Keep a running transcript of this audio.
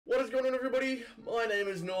going on, everybody? My name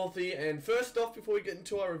is Northy, and first off, before we get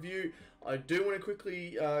into our review, I do want to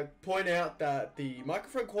quickly point out that the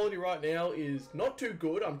microphone quality right now is not too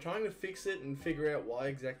good. I'm trying to fix it and figure out why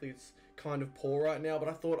exactly it's kind of poor right now, but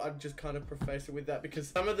I thought I'd just kind of preface it with that because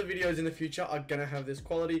some of the videos in the future are going to have this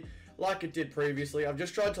quality like it did previously. I've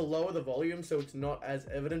just tried to lower the volume so it's not as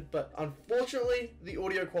evident, but unfortunately the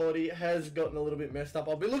audio quality has gotten a little bit messed up.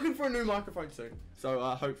 I'll be looking for a new microphone soon, so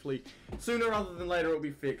hopefully sooner rather than later it'll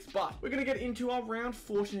be fixed. But we're going to get into our round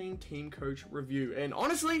 14 team coach review, and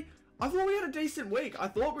honestly, I thought we had a decent week. I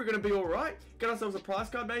thought we were going to be alright, get ourselves a prize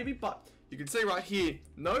card maybe, but you can see right here,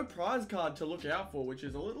 no prize card to look out for, which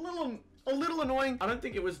is a little annoying. I don't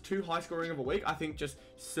think it was too high scoring of a week. I think just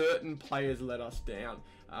certain players let us down.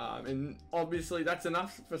 And obviously that's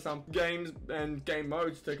enough for some games and game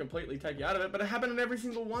modes to completely take you out of it, but it happened in every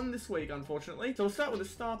single one this week, unfortunately. So we'll start with the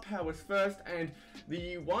star powers first, and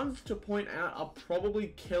the ones to point out are probably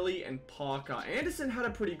Kelly and Parker. Anderson had a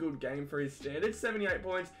pretty good game for his standards, 78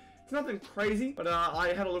 points. It's nothing crazy, but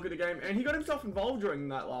I had a look at the game, and he got himself involved during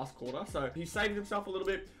that last quarter, so he saved himself a little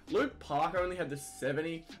bit. Luke Parker only had the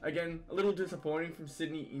 70. Again, a little disappointing from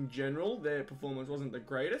Sydney in general. Their performance wasn't the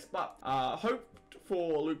greatest, but hoped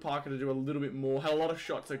for Luke Parker to do a little bit more. Had a lot of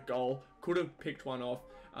shots at goal, could have picked one off.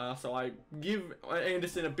 So I give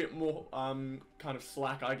Anderson a bit more kind of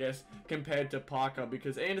slack, I guess, compared to Parker,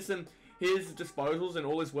 because Anderson, his disposals and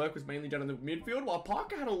all his work was mainly done in the midfield, while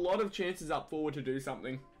Parker had a lot of chances up forward to do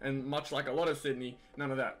something. And much like a lot of Sydney,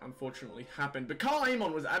 none of that unfortunately happened. But Carl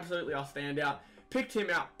Amon was absolutely our standout. Picked him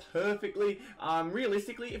out perfectly.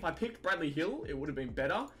 Realistically, if I picked Bradley Hill, it would have been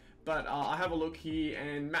better. But I have a look here,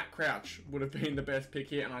 and Matt Crouch would have been the best pick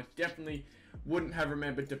here, and I definitely wouldn't have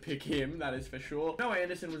remembered to pick him, that is for sure. Noah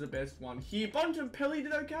Anderson was the best one here. Bontempelli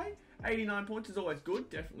did okay. 89 points is always good.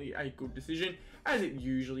 Definitely a good decision, as it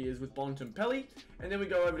usually is with Bontempelli. And then we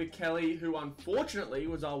go over to Kelly, who unfortunately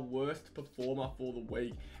was our worst performer for the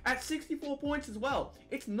week, at 64 points as well.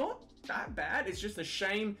 It's not that bad. It's just a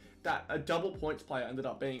shame that a double points player ended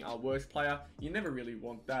up being our worst player. You never really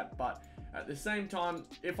want that, but at the same time,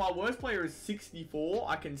 if our worst player is 64,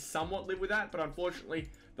 I can somewhat live with that, but unfortunately,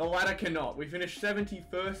 the latter cannot. We finished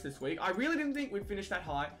 71st this week. I really didn't think we'd finish that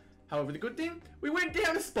high. However, the good thing, we went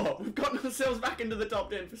down a spot. We've gotten ourselves back into the top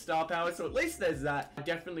 10 for star power, so at least there's that. I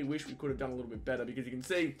definitely wish we could have done a little bit better, because you can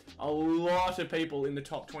see a lot of people in the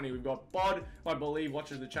top 20. We've got Bod, who I believe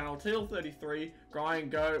watches the channel, Teal33, Brian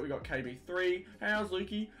Goat, we got KB3, how's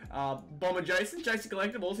Lukey, Bomber Jason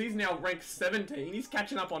Collectibles, he's now ranked 17, he's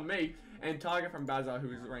catching up on me, and Tiger from Baza,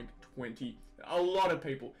 who is ranked 20. A lot of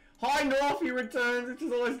people. Hi Northy returns, which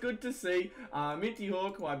is always good to see. Minty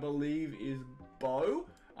Hawk, who I believe is Bo.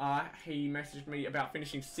 He messaged me about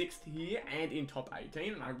finishing 6th here and in top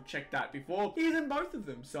 18, and I checked that before. He's in both of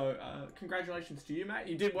them, so congratulations to you, mate.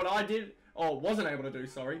 You did what I did, or wasn't able to do,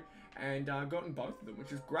 sorry, and gotten both of them,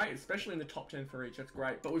 which is great, especially in the top 10 for each. That's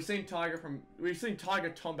great. But we've seen Tiger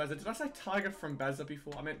Tom Baza. Did I say Tiger from Baza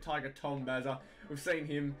before? I meant Tiger Tom Baza. We've seen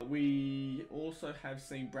him. We also have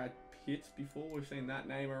seen Brad Pitt before. We've seen that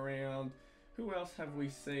name around. Who else have we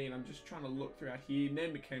seen? I'm just trying to look throughout here.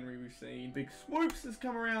 Ned McHenry we've seen. Big Swoops has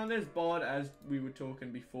come around. There's Bod, as we were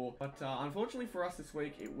talking before. But unfortunately for us this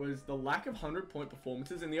week, it was the lack of 100-point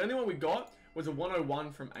performances. And the only one we got was a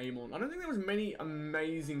 101 from Amon. I don't think there was many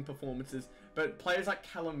amazing performances. But players like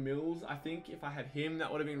Callum Mills, I think if I had him,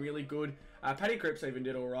 that would have been really good. Paddy Cripps even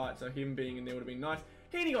did alright, so him being in there would have been nice.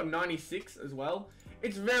 He only got 96 as well.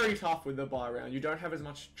 It's very tough with the bye round. You don't have as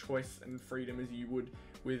much choice and freedom as you would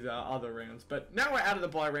with other rounds. But now we're out of the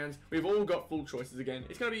bye rounds. We've all got full choices again.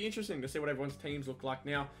 It's going to be interesting to see what everyone's teams look like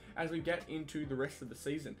now as we get into the rest of the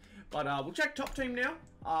season. But we'll check top team now.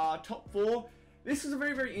 Top 4. This is a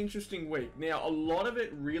very, very interesting week. Now, a lot of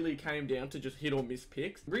it really came down to just hit or miss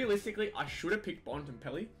picks. Realistically, I should have picked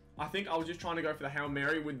Bontempelli. I think I was just trying to go for the Hail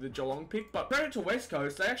Mary with the Geelong pick, but credit to West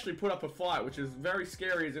Coast, they actually put up a fight, which is very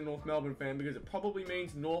scary as a North Melbourne fan, because it probably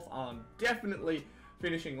means North are definitely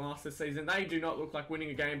finishing last this season. They do not look like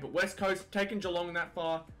winning a game, but West Coast taking Geelong that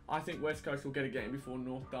far, I think West Coast will get a game before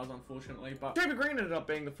North does, unfortunately. But Cooper Green ended up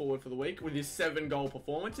being the forward for the week with his 7-goal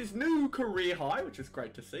performance, his new career high, which is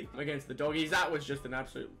great to see, against the Doggies. That was just an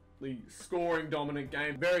absolutely scoring dominant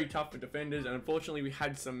game, very tough for defenders, and unfortunately we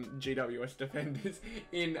had some GWS defenders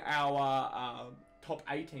in our top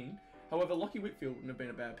 18. However, Lockie Whitfield wouldn't have been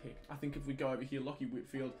a bad pick. I think if we go over here, Lockie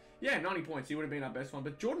Whitfield, yeah, 90 points, he would have been our best one.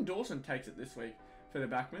 But Jordan Dawson takes it this week for the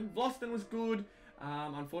backman. Vlosten was good.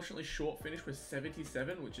 Unfortunately, short finish was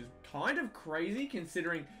 77, which is kind of crazy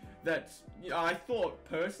considering that I thought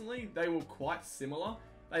personally they were quite similar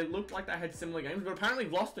They looked like they had similar games, but apparently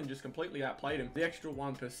Vlosten just completely outplayed him. The extra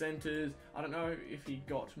 1%ers, I don't know if he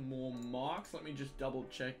got more marks. Let me just double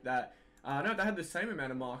check that. No, they had the same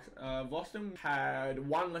amount of marks. Vlosten had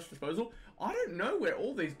 1 less disposal. I don't know where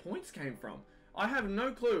all these points came from. I have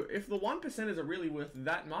no clue. If the 1%ers are really worth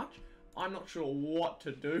that much, I'm not sure what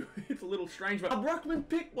to do. It's a little strange, but a Brockman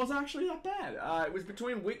pick wasn't actually that bad. It was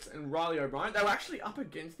between Wicks and Riley O'Brien. They were actually up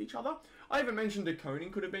against each other. I even mentioned De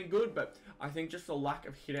Koning could have been good, but I think just the lack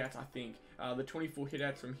of hitouts, I think. The 24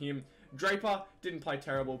 hitouts from him. Draper didn't play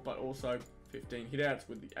terrible, but also 15 hitouts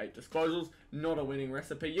with the 8 disposals. Not a winning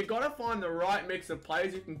recipe. You got to find the right mix of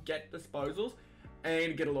players who can get disposals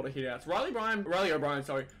and get a lot of hitouts. Riley O'Brien,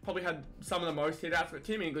 probably had some of the most hitouts, but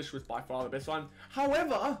Tim English was by far the best one.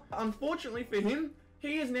 However, unfortunately for him,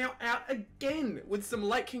 he is now out again with some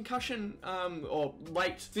late concussion, or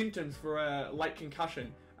late symptoms for a late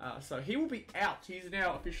concussion. So he will be out. He's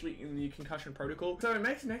now officially in the concussion protocol. So it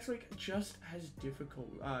makes next week just as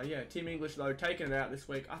difficult. Yeah, Tim English, though, taking it out this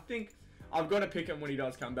week. I think I've got to pick him when he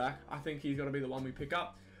does come back. I think he's got to be the one we pick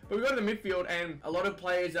up. But we go to the midfield, and a lot of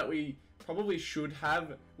players that we probably should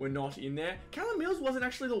have were not in there. Callum Mills wasn't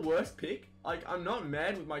actually the worst pick. Like, I'm not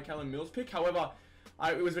mad with my Callum Mills pick. However,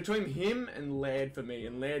 it was between him and Laird for me,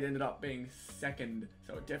 and Laird ended up being second.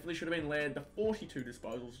 So it definitely should have been Laird. The 42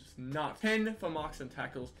 disposals, just nuts. 10 for marks and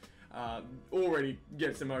tackles. Already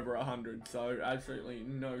gets him over 100, so absolutely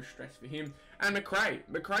no stress for him. And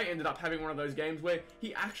McRae ended up having one of those games where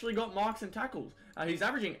he actually got marks and tackles. He's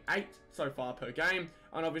averaging 8 so far per game,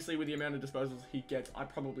 and obviously with the amount of disposals he gets, I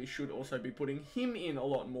probably should also be putting him in a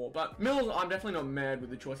lot more. But Mills, I'm definitely not mad with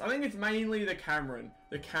the choice. I think it's mainly the Cameron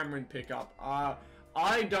pickup.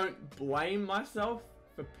 I don't blame myself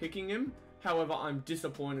for picking him. However, I'm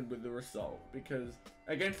disappointed with the result, because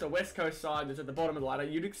against a West Coast side that's at the bottom of the ladder,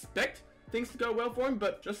 you'd expect things to go well for him,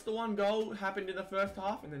 but just the one goal happened in the first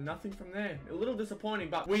half and then nothing from there. A little disappointing,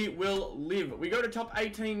 but we will live. We go to top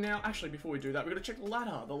 18 now. Actually, before we do that, we've got to check the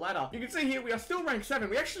ladder. You can see here we are still ranked 7.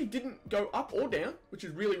 We actually didn't go up or down, which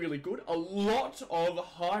is really, really good. A lot of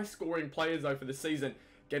high-scoring players, though, for the season,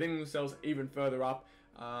 getting themselves even further up.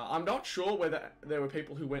 I'm not sure whether there were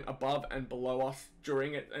people who went above and below us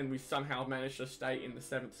during it and we somehow managed to stay in the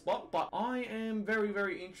 7th spot, but I am very,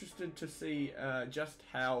 very interested to see just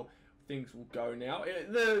how things will go now.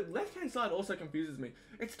 The left-hand side also confuses me.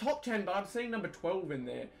 It's top 10, but I'm seeing number 12 in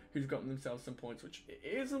there who's gotten themselves some points, which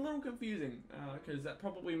is a little confusing, because that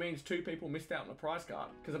probably means 2 people missed out on the prize card,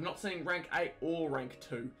 because I'm not seeing rank 8 or rank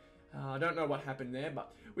 2. I don't know what happened there,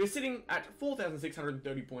 but we're sitting at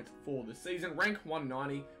 4,630 points for the season, rank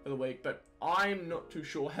 190 for the week, but I'm not too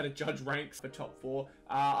sure how to judge ranks for top 4.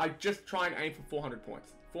 I just try and aim for 400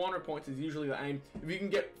 points. 400 points is usually the aim. If you can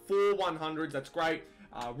get 4 100s, that's great.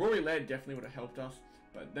 Rory Laird definitely would have helped us,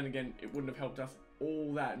 but then again, it wouldn't have helped us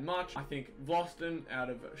all that much. I think Vlosten out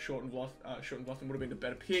of Short and Vlosten would have been the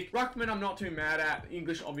better pick. Ruckman, I'm not too mad at.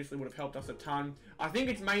 English obviously would have helped us a ton. I think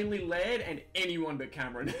it's mainly Laird and anyone but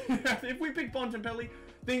Cameron. If we picked Bontempelli,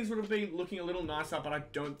 things would have been looking a little nicer, but I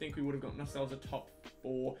don't think we would have gotten ourselves a top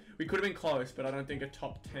 4. We could have been close, but I don't think a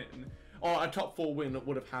top 10 or a top 4 win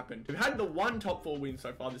would have happened. We've had the 1 top 4 win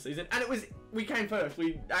so far this season, and we came first.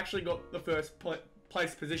 We actually got the first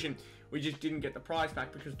place position. We just didn't get the prize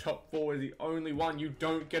pack because top 4 is the only one you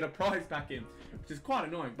don't get a prize pack in, which is quite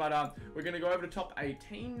annoying. But we're going to go over to top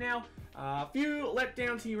 18 now. A few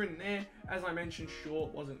letdowns here and there. As I mentioned,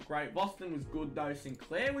 Short wasn't great. Boston was good though.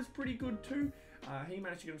 Sinclair was pretty good too. He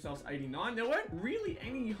managed to get himself 89. There weren't really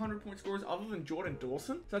any 100-point scorers other than Jordan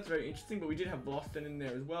Dawson, so that's very interesting, but we did have Boston in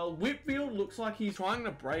there as well. Whitfield looks like he's trying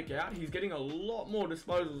to break out. He's getting a lot more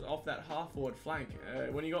disposals off that half-forward flank.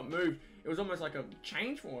 When he got moved, it was almost like a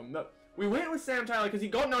change for him. But we went with Sam Taylor because he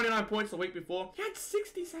got 99 points the week before. He had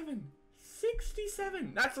 67.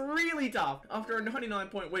 67. That's really tough after a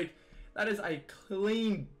 99-point week. That is a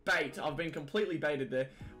clean bait. I've been completely baited there.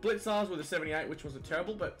 Blitzars with a 78, which wasn't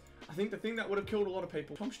terrible, but I think the thing that would have killed a lot of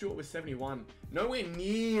people, Tom Stewart was 71. Nowhere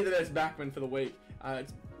near the best backman for the week.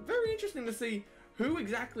 It's very interesting to see who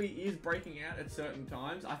exactly is breaking out at certain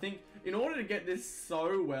times. I think in order to get this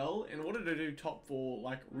so well, in order to do top 4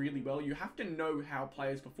 like really well, you have to know how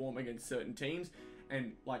players perform against certain teams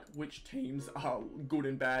and like which teams are good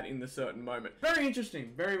and bad in the certain moment. Very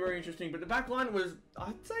interesting, very, very interesting. But the back line was,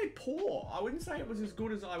 I'd say, poor. I wouldn't say it was as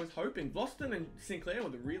good as I was hoping. Boston and Sinclair were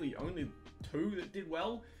the really only 2 that did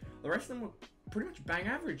well. The rest of them were pretty much bang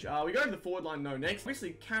average. We go to the forward line though next.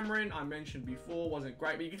 Obviously Cameron, I mentioned before, wasn't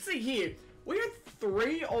great, but you can see here, we had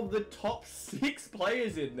 3 of the top 6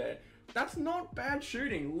 players in there. That's not bad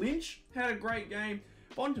shooting. Lynch had a great game.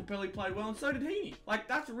 Bontempelli played well, and so did Heaney. Like,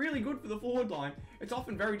 that's really good for the forward line. It's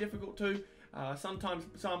often very difficult to Sometimes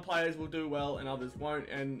some players will do well and others won't,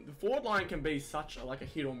 and the forward line can be such a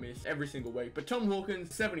hit or miss every single week. But Tom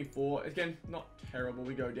Hawkins, 74, again, not terrible.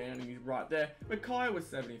 We go down and he's right there. Mackay was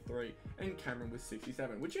 73 and Cameron was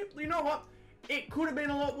 67, which, you know what? It could have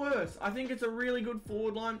been a lot worse. I think it's a really good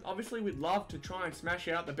forward line. Obviously, we'd love to try and smash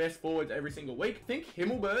out the best forwards every single week. I think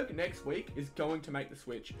Himmelberg next week is going to make the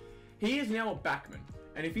switch. He is now a backman,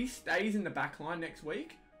 and if he stays in the back line next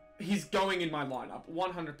week, he's going in my lineup,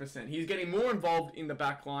 100%. He's getting more involved in the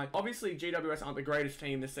back line. Obviously, GWS aren't the greatest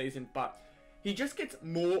team this season, but he just gets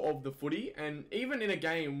more of the footy, and even in a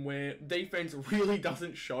game where defense really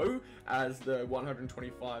doesn't show, as the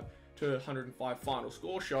 125 to 105 final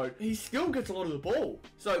score showed, he still gets a lot of the ball.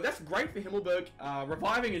 So that's great for Himmelberg,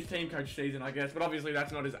 reviving his team coach season, I guess, but obviously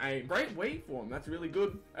that's not his aim. Great week for him. That's really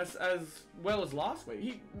good, as well as last week.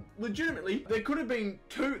 He legitimately, there could have been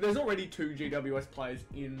there's already 2 GWS players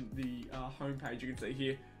in the homepage. You can see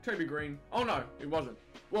here, Toby Green. Oh no, it wasn't.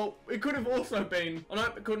 Well, it could have also been, oh no,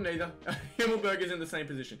 it couldn't either. Himmelberg is in the same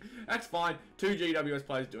position. That's fine. 2 GWS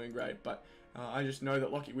players doing great, but I just know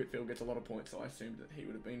that Lockie Whitfield gets a lot of points, so I assumed that he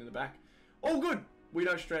would have been in the back. All good. We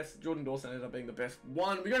don't stress. Jordan Dawson ended up being the best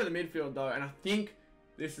one. We go to the midfield, though, and I think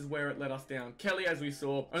this is where it let us down. Kelly, as we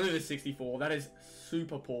saw, only the 64. That is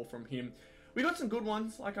super poor from him. We got some good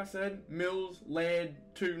ones, like I said. Mills, Laird,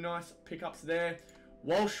 2 nice pickups there.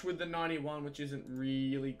 Walsh with the 91, which isn't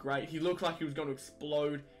really great. He looked like he was going to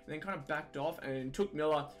explode and then kind of backed off, and took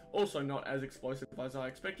Miller, also not as explosive as I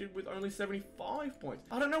expected, with only 75 points.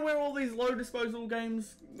 I don't know where all these low disposal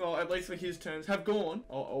games, well, at least for his terms, have gone,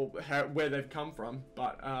 or where they've come from.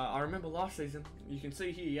 But I remember last season, you can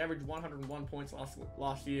see here, he averaged 101 points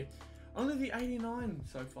last year. Only the 89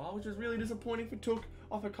 so far, which is really disappointing for Took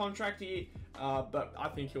off a contract here, but I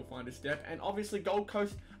think he'll find a step. And obviously Gold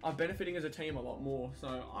Coast are benefiting as a team a lot more,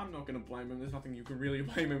 so I'm not going to blame him. There's nothing you can really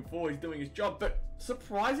blame him for. He's doing his job. But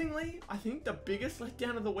surprisingly, I think the biggest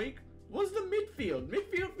letdown of the week was the midfield.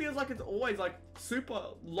 Midfield feels like it's always super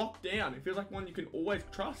locked down. It feels like one you can always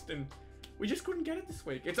trust, and we just couldn't get it this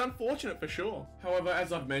week. It's unfortunate for sure. However,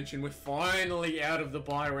 as I've mentioned, we're finally out of the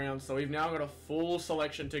bye round, so we've now got a full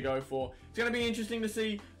selection to go for. It's going to be interesting to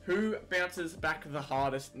see who bounces back the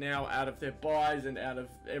hardest now out of their buys and out of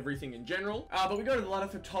everything in general. But we go to the ladder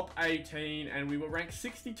for top 18, and we were ranked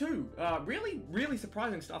 62. Really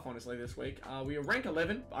surprising stuff, honestly, this week. We were ranked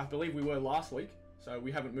 11. I believe we were last week, so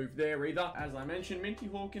we haven't moved there either. As I mentioned, Minty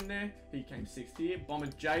Hawk in there. He came 6th here. Bomber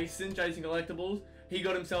Jason Collectibles. He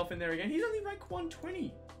got himself in there again. He's only ranked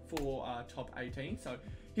 120 for top 18. So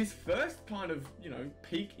his first kind of,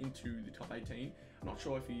 peek into the top 18. I'm not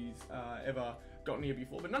sure if he's ever gotten here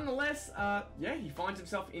before, but nonetheless, yeah, he finds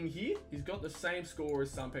himself in here. He's got the same score as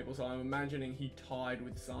some people, so I'm imagining he tied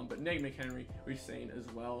with some, but Neg McHenry we've seen as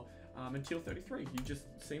well. Until 33. He just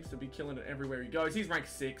seems to be killing it everywhere he goes. He's ranked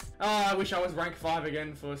 6. Oh, I wish I was ranked 5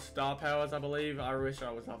 again for star powers, I believe. I wish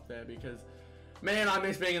I was up there because, man, I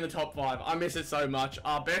miss being in the top 5. I miss it so much.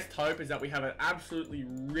 Our best hope is that we have an absolutely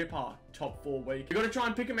ripper top 4 week. We've got to try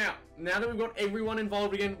and pick them out. Now that we've got everyone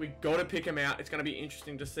involved again, we've got to pick them out. It's going to be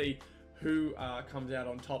interesting to see who comes out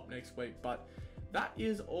on top next week. But that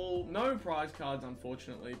is all. No prize cards,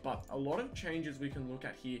 unfortunately, but a lot of changes we can look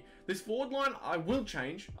at here. This forward line, I will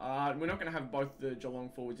change. We're not going to have both the Geelong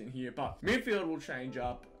forwards in here, but midfield will change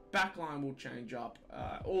up. Backline will change up,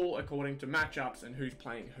 all according to matchups and who's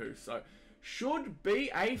playing who. So should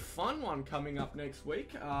be a fun one coming up next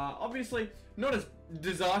week. Obviously, not as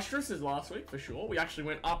disastrous as last week, for sure. We actually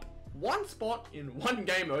went up 1 spot in 1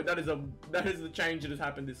 game mode. That is the change that has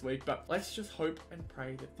happened this week. But let's just hope and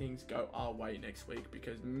pray that things go our way next week,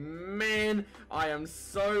 because man, I am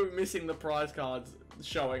so missing the prize cards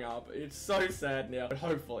showing up. It's so sad now. But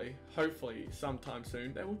hopefully sometime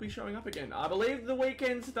soon they will be showing up again. I believe the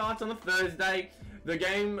weekend starts on a Thursday. The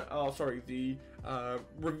game, the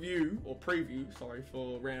review or preview,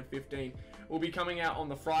 for round 15 will be coming out on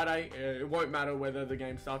the Friday. It won't matter whether the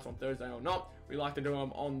game starts on Thursday or not. We like to do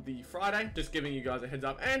them on the Friday, just giving you guys a heads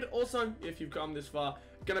up. And also, if you've come this far,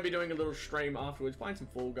 gonna be doing a little stream afterwards, playing some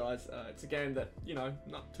Fall Guys. It's a game that,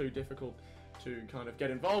 not too difficult to kind of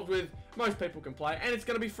get involved with. Most people can play, and it's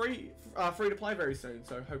going to be free to play very soon.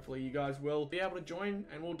 So hopefully you guys will be able to join,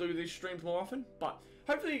 and we'll do these streams more often. But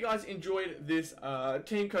hopefully you guys enjoyed this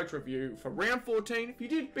team coach review for round 14. If you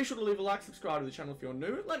did, be sure to leave a like, subscribe to the channel if you're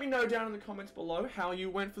new. Let me know down in the comments below how you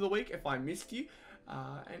went for the week, if I missed you.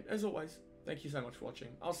 And as always, thank you so much for watching.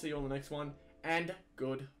 I'll see you on the next one, and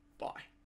goodbye.